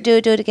 Do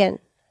it again.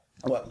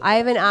 What? I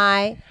have an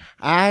eye.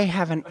 I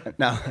have an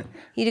No.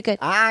 You do good.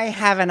 I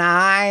have an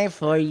eye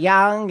for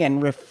young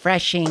and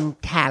refreshing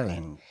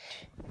talent.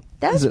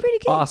 That was It's an pretty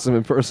good. Awesome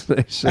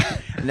impersonation.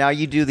 Now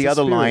you do the It's a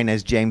other spirit. line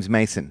as James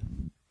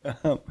Mason.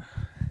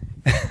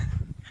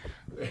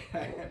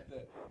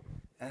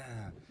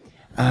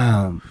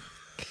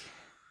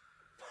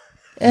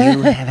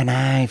 You have an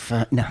eye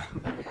for no.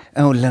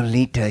 Oh,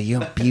 Lolita,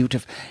 you're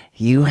beautiful.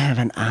 You have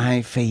an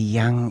eye for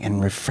young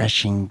and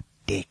refreshing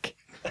dick.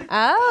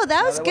 Oh,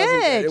 that was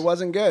good. It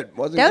wasn't good.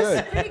 Wasn't That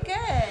was good. pretty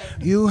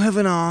good. You have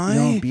an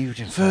eye You're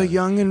beautiful. for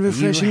young and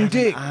refreshing you have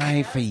dick. An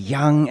eye for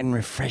young and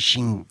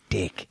refreshing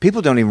dick.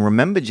 People don't even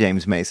remember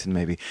James Mason,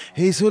 maybe.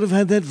 He sort of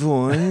had that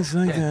voice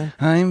like that.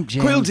 I'm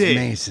James Quilty.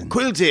 Mason.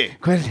 Quilty.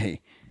 Quilty.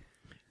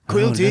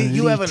 Quilty, Oh,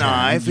 you have an Lolita,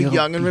 eye for you're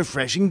young and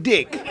refreshing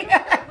dick.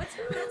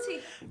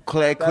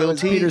 Claire That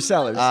was Quilty, Peter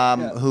Sellers.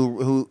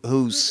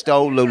 who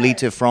stole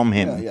Lolita from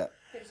him,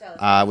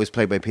 Yeah. was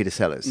played by Peter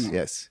Sellers.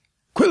 Yes.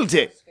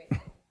 Quilty,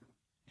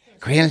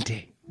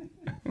 Quilty.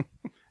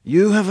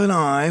 you have an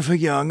eye for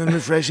young and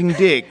refreshing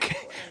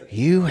dick.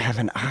 You have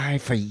an eye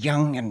for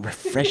young and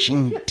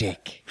refreshing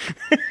dick.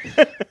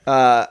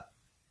 Have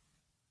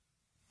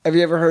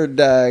you ever heard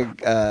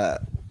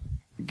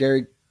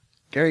Gary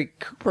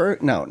Cooper?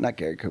 No, not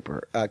Gary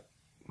Cooper. Fuck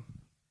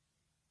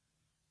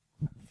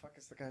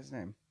is the guy's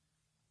name?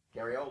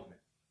 Gary Oldman.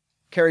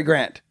 Cary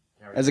Grant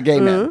as a gay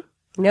man.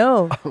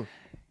 No.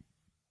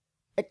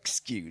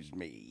 Excuse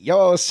me,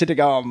 you're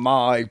sitting on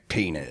my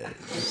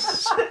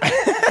penis.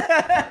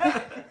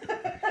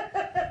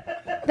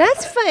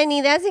 That's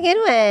funny. That's a good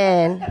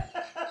one.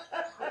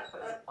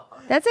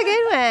 That's a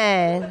good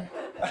one.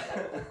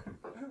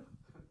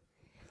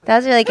 That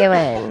was a really good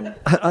one.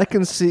 I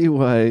can see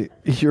why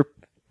you're,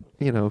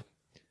 in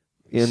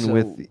So,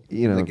 with,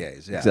 the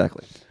gays, yeah.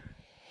 Exactly.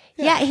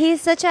 Yeah, he's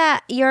such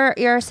a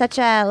you're such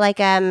a like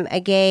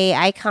a gay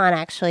icon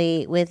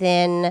actually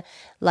within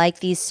like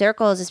these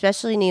circles,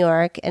 especially New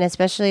York, and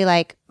especially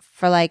like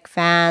for like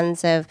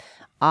fans of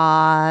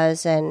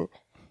Oz, and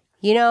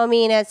I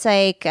mean, it's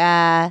like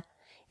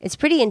it's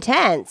pretty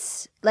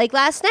intense. Like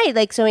last night,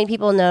 like so many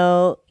people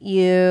know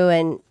you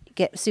and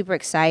get super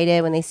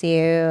excited when they see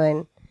you,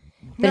 and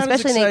but Not as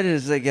especially excited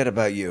as they get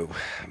about you,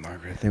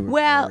 Margaret. They were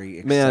Well- very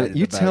excited Man,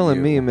 you about telling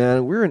you. me,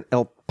 man, we're in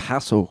El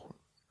Paso.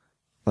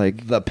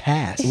 Like, The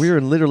past. we're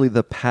in literally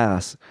the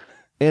pass.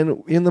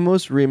 And in the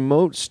most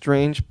remote,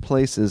 strange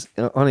places,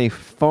 on a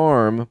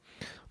farm,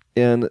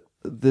 and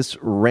this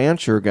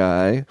rancher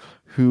guy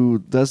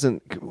who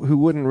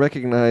wouldn't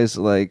recognize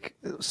like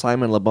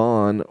Simon Le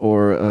Bon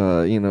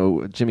or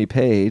Jimmy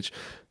Page,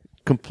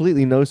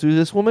 completely knows who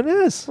this woman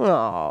is.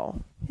 oh,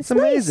 It's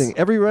amazing.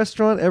 Every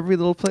restaurant, every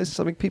little place,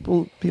 I mean,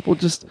 people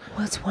just.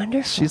 Well, it's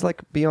wonderful. She's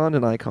like beyond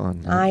an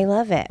icon. I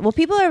love it. Well,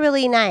 people are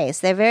really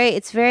nice.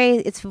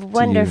 It's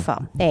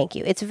wonderful. Thank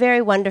you. It's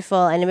very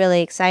wonderful and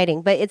really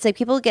exciting. But it's like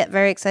people get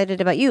very excited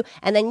about you.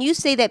 And then you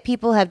say that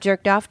people have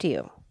jerked off to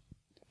you.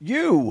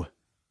 You.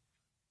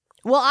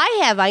 Well, I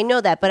have. I know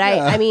that. But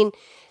I mean,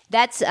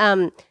 that's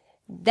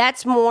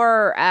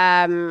more,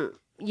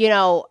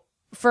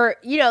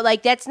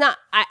 like that's not,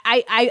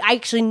 I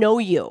actually know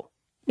you.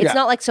 It's Yeah.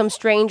 not like some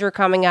stranger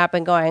coming up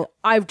and going,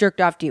 I've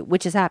jerked off to you,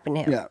 which has happened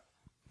to him. Yeah.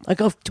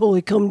 Like, I've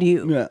totally come to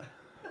you. Yeah.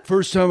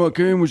 First time I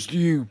came was to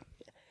you.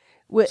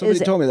 Somebody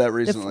told me that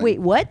recently. Wait,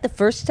 what? The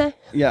first time?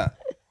 Yeah.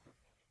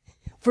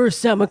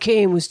 First time I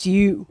came was to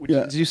you.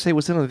 Yeah. Did you say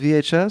was it on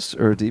VHS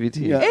or DVD?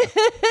 Yeah.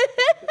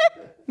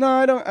 No,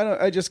 I don't.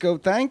 I just go,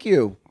 thank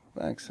you.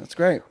 Thanks. That's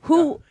great.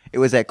 Who? It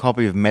was that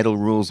copy of Metal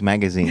Rules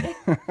magazine.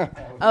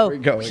 Oh,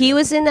 go he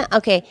was in the.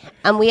 Okay,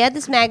 we had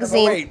this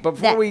magazine. Wait, before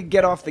that- we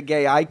get off the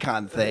gay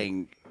icon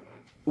thing,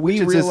 we is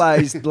this-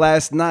 realized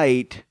last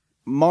night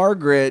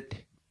Margaret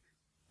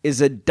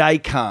is a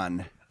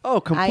daikon. Oh, I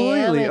am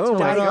completely. a Oh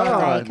my total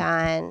god.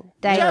 Daikon.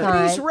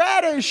 Japanese Daikon.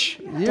 radish.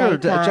 You're a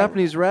Daikon.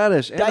 Japanese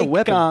radish and a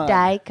weapon. Daikon.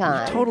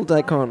 Daikon. Total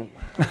daikon.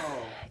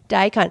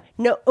 Daikon.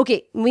 No,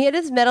 okay. We had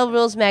this Metal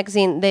Rules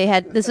magazine.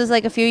 This was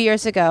like a few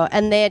years ago,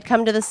 and they had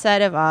come to the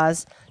set of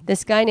Oz.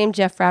 This guy named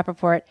Jeff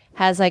Rappaport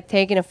has like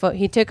taken a photo.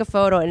 He took a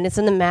photo, and it's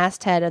in the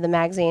masthead of the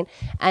magazine,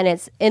 and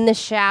it's in the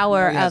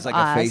shower He has of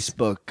like Oz. a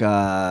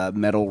Facebook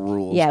Metal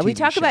Rules. Yeah, we TV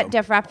talk show. about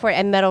Jeff Rappaport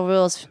and Metal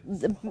Rules.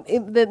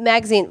 The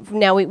magazine.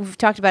 Now we've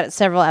talked about it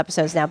several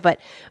episodes now, but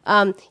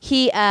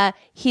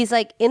he's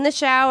like in the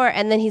shower,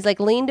 and then he's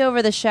like leaned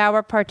over the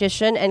shower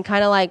partition and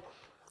kind of like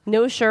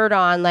no shirt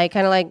on, like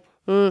kind of like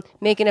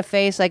making a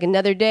face, like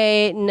another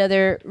day,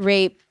 another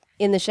rape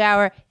in the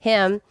shower.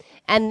 Him,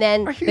 and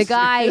then the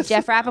guy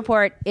Jeff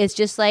Rappaport is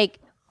just like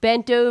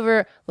bent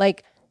over,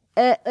 like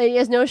he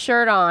has no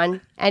shirt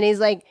on, and he's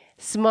like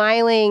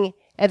smiling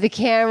at the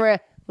camera,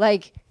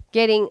 like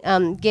getting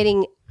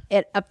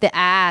it up the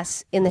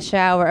ass in the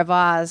shower of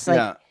Oz. Like,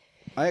 Yeah.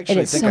 I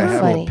actually it's think so I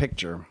have funny. a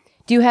picture.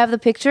 do you have the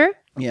picture?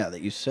 Yeah,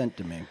 that you sent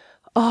to me.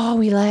 Oh,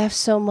 we laugh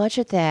so much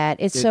at that.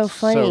 It's so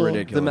funny. So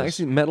ridiculous. The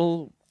magazine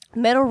Metal.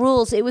 Metal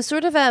Rules. It was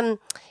sort of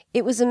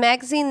it was a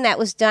magazine that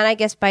was done, I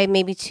guess, by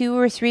maybe 2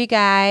 or 3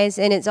 guys,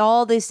 and it's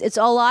all this. It's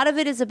a lot of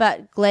it is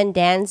about Glenn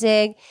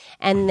Danzig,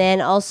 and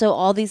then also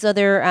all these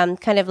other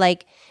kind of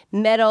like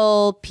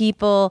metal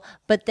people,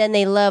 but then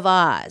they love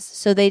Oz.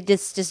 So they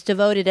just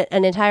devoted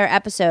an entire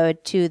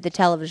episode to the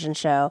television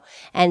show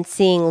and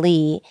seeing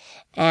Lee.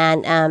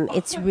 And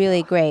it's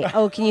really great.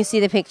 Oh, can you see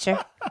the picture?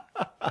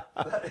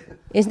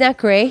 Isn't that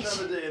great?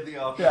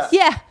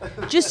 Yeah.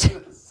 Just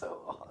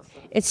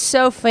it's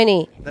so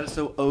funny. That is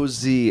so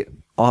OZ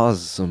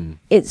awesome.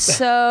 It's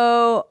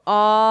so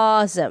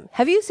awesome.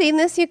 Have you seen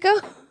this,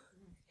 Yuko?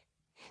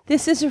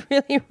 This is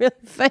really, really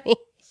funny.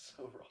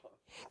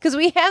 Because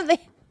we have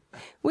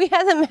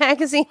the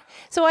magazine.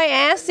 So I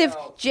asked if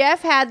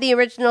Jeff had the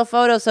original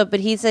photo, but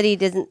he said he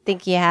doesn't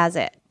think he has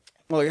it.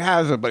 Well, he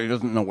has it, but he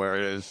doesn't know where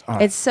it is. Oh,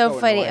 It's so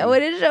funny. annoying.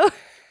 What is it?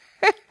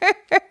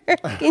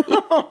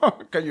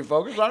 Can you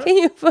focus on Can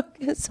you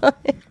focus on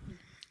it?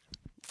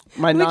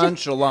 My just-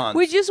 nonchalance.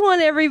 We just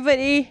want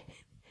everybody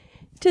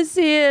to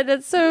see it.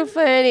 It's so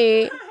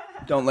funny.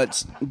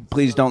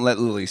 Please don't let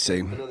Lily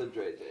see.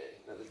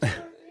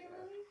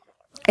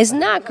 It's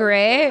not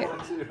great.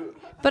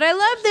 But I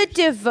love the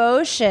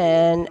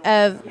devotion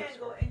of.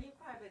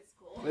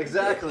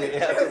 Exactly.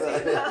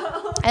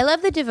 Yeah. I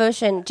love the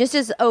devotion. Just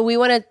as we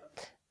want to,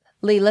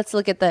 Lee. Let's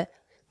look at the.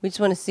 We just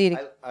want to see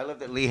it. I love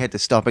that Lee had to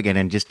stop again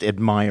and just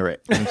admire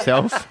it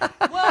himself.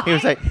 He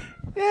was like,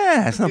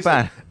 "Yeah, it's not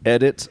bad."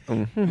 Edit.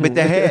 But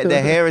the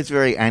hair is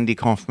very Andy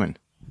Kaufman.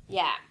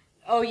 Yeah.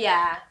 Oh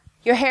yeah.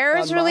 Your hair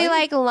is really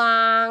like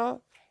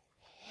long.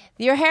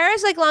 Your hair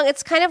is like long.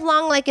 It's kind of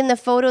long, like in the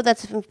photo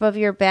that's above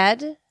your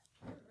bed.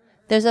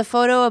 There's a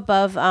photo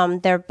above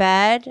their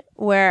bed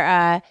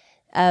where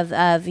of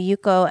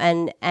Yuko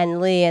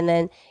and Lee, and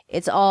then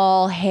it's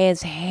all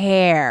his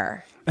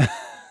hair.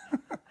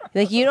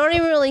 Like you don't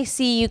even really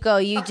see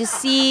Yuko. You just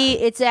see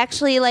it's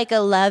actually like a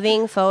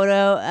loving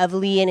photo of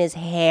Lee and his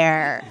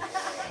hair,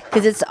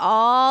 because it's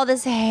all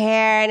this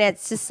hair, and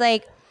it's just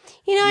like.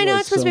 I know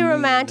it's supposed to be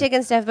romantic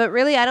and stuff, but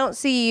really, I don't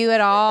see you at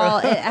all.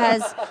 It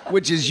has.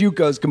 Which is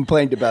Yuko's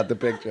complaint about the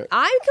picture.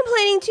 I'm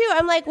complaining too.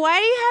 I'm like, why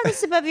do you have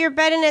this above your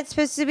bed and it's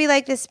supposed to be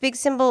like this big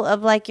symbol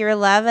of like your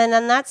love, and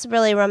then that's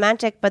really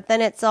romantic, but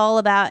then it's all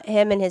about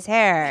him and his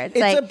hair. It's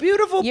like a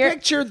beautiful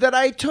picture that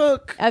I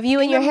took of you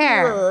and in your a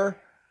hair. mirror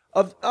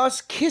of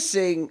us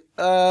kissing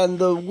on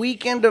the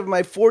weekend of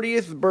my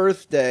 40th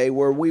birthday,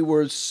 where we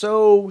were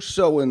so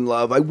in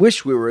love. I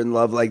wish we were in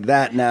love like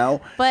that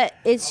now. But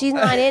she's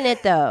not in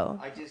it though.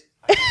 I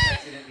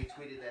accidentally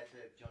tweeted that to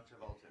John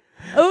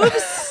Travolta.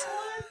 Oops.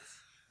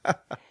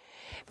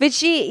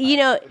 But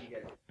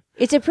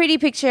it's a pretty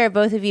picture of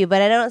both of you,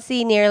 but I don't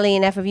see nearly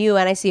enough of you,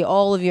 and I see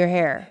all of your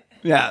hair.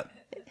 Yeah.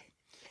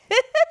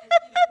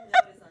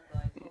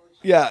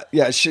 Yeah.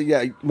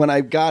 When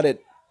I got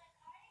it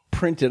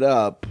printed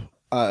up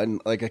on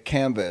like a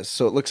canvas,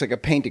 so it looks like a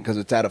painting because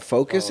it's out of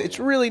focus. It's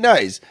really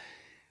nice.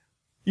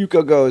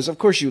 Yuko goes, "Of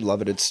course you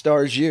love it. It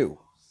stars you."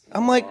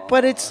 I'm like,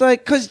 but it's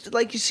like, because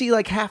like you see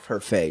like half her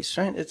face,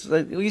 right? It's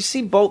like you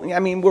see both. I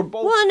mean, we're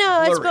both. Well,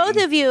 no, it's blurry.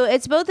 both of you.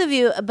 It's both of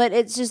you, but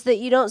it's just that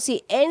you don't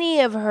see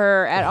any of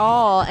her at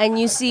all, and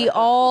you see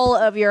all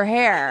of your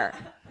hair.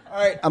 All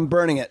right, I'm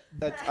burning it.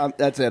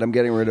 That's it. I'm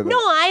getting rid of it. No,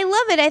 I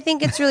love it. I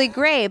think it's really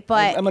great,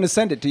 but I'm going to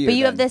send it to you. But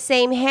you have then. the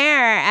same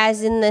hair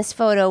as in this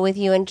photo with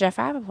you and Jeff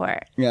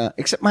Rappaport. Yeah,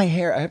 except my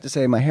hair. I have to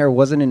say, my hair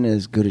wasn't in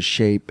as good a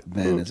shape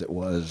then as it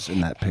was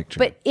in that picture.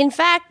 But in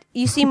fact,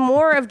 you see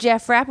more of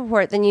Jeff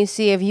Rappaport than you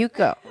see of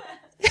Yuko.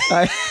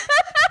 I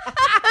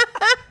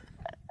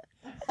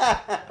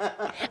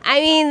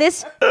mean,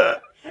 this.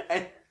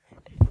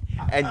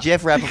 And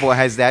Jeff Rappaport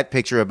has that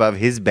picture above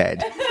his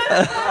bed.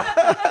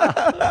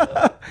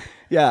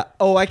 Yeah.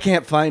 Oh, I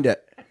can't find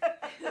it.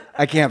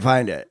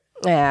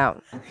 Yeah.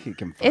 He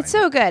can find It's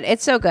so good.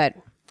 It's so good.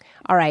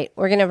 All right,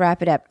 we're going to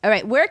wrap it up. All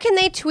right, where can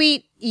they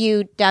tweet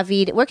you,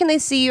 David? Where can they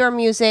see your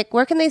music?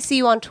 Where can they see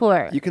you on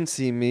tour? You can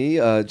see me.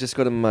 Just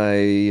go to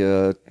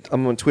my.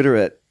 I'm on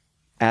Twitter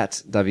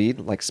at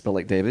David, like spell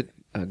like David.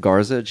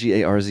 Garza,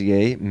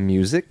 Garza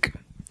music.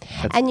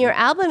 And your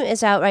album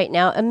is out right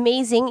now.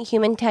 Amazing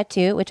Human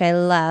Tattoo, which I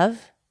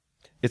love.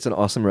 It's an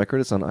awesome record.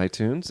 It's on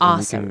iTunes.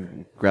 Awesome. And you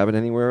can grab it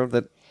anywhere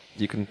that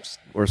you can,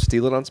 or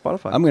steal it on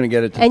Spotify. I'm going to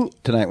get it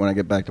tonight when I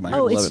get back to my house.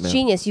 Oh, love it's it, man.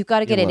 genius. You've got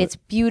to get it. love It's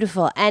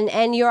beautiful.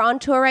 And you're on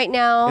tour right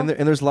now. And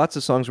there's lots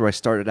of songs where I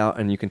started out,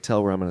 and you can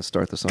tell where I'm going to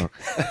start the song.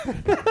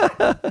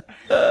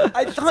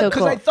 I thought So because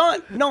cool.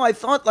 I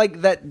thought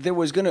like that there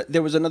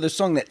was another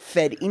song that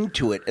fed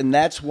into it, and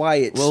that's why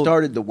it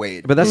started the way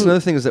it. But that's another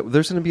thing, is that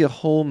there's going to be a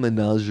whole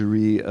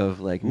menagerie of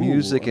like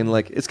music, and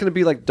like it's going to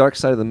be like Dark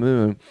Side of the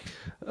Moon,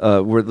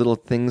 where little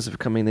things are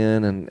coming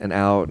in and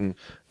out, and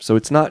so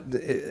it's not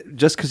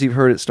just because you've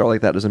heard it start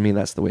like that doesn't mean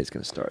that's the way it's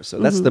going to start. So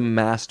that's the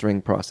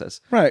mastering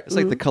process, Right. It's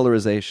like the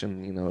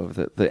colorization, of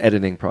the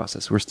editing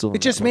process. We're still.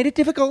 It just made it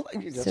difficult. I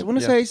just want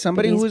to say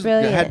somebody He's who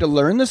brilliant. had to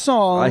learn the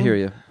song. I hear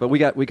you, but we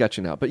got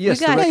you now. But yes,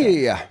 We got the you.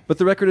 record, Yeah. But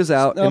the record is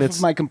out, and Enough it's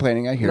of my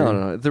complaining. I hear you.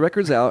 no. The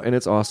record's out, and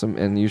it's awesome,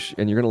 and you're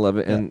going to love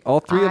it. And all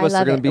three of I us are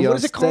love going it. to be And what on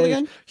is it called stage.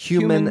 again?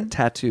 Human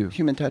Tattoo.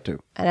 Human Tattoo.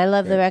 And I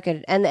love the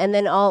record. And then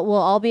we'll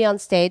all be on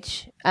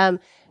stage.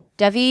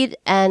 David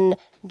and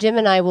Jim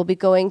and I will be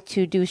going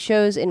to do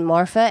shows in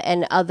Marfa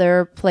and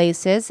other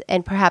places,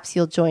 and perhaps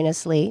you'll join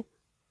us, Lee.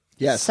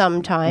 Yes.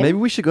 Sometime. Maybe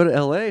we should go to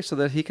L.A. so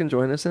that he can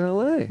join us in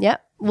L.A.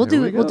 Yep. We'll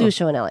There we we'll go. do a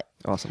show in LA.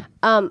 Awesome.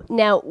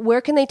 Now, where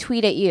can they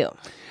tweet at you?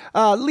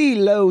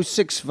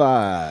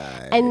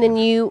 Lilo65. And then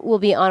you will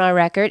be on our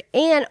record,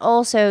 and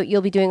also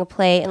you'll be doing a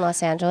play in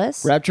Los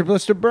Angeles. Rapture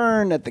Blister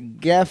Burn at the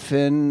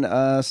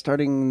Geffen,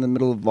 starting in the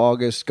middle of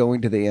August,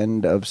 going to the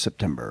end of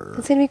September.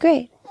 It's gonna be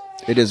great.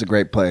 It is a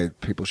great play.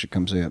 People should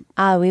come see it,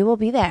 We will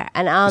be there,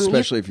 and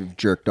especially if you've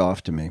jerked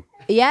off to me.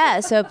 yeah.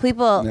 So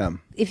people, Yeah.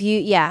 if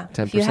you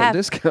 10%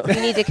 discount.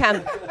 you need to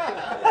come.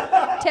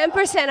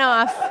 10%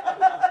 off.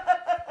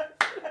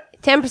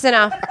 10%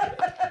 off.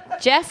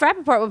 Jeff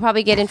Rappaport will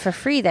probably get in for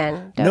free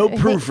then. No Don't-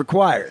 proof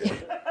required.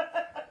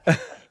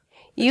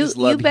 You just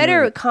love better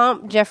hearing it.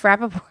 comp Jeff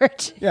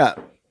Rappaport. Yeah,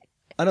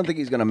 I don't think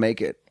he's gonna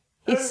make it.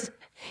 We have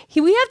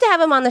to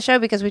have him on the show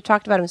because we've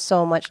talked about him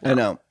so much now. I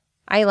know.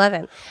 I love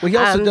him. Well, he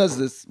also does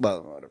this.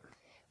 Well, whatever.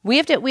 We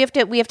have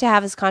to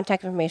have his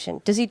contact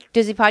information. Does he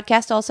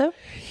podcast also?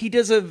 He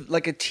does a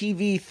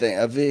TV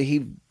thing.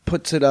 He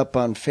puts it up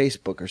on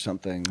Facebook or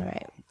something. All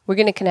right. We're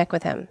going to connect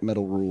with him.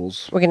 Metal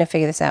Rules. We're going to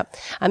figure this out.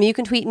 You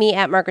can tweet me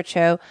at Margaret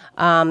Cho.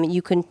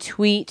 You can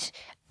tweet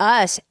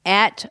us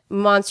at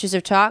Monsters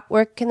of Talk.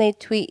 Where can they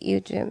tweet you,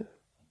 Jim?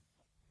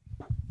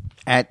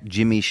 At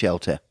Jimmy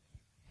Shelter.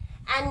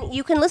 And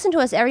you can listen to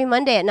us every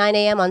Monday at 9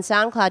 a.m. on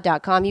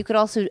SoundCloud.com. You could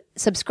also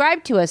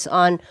subscribe to us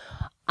on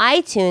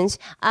iTunes.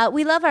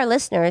 We love our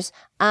listeners.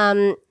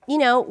 We're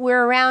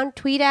around.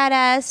 Tweet at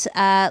us.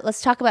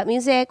 Let's talk about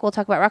music. We'll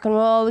talk about rock and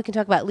roll. We can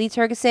talk about Lee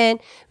Tergesen.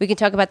 We can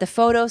talk about the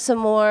photo some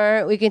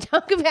more. We can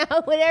talk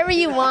about whatever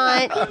you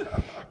want.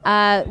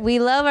 We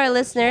love our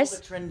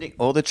listeners.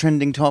 All the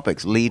trending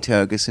topics. Lee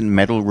Tergesen,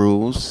 Metal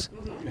Rules,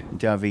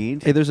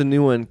 David, Hey, there's a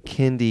new one,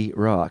 Kindy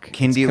Rock.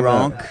 Kindy It's coming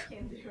Rock,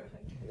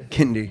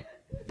 Kindy.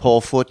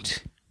 Paul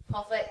Foot.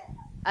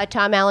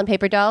 Tom Allen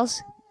Paper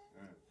Dolls.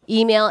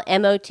 Email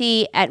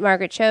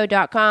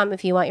mot@margaretcho.com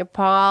if you want your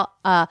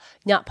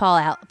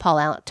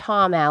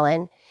Tom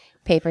Allen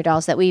paper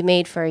dolls that we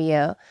made for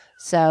you.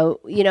 So,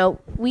 we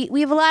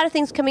have a lot of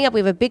things coming up. We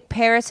have a big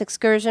Paris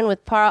excursion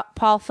with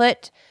Paul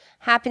Foot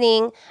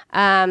happening.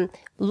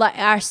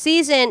 Our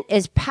season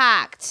is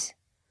packed.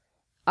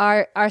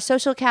 Our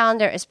social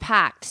calendar is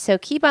packed. So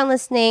keep on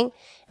listening,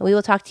 and we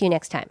will talk to you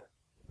next time.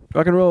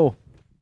 Rock and roll.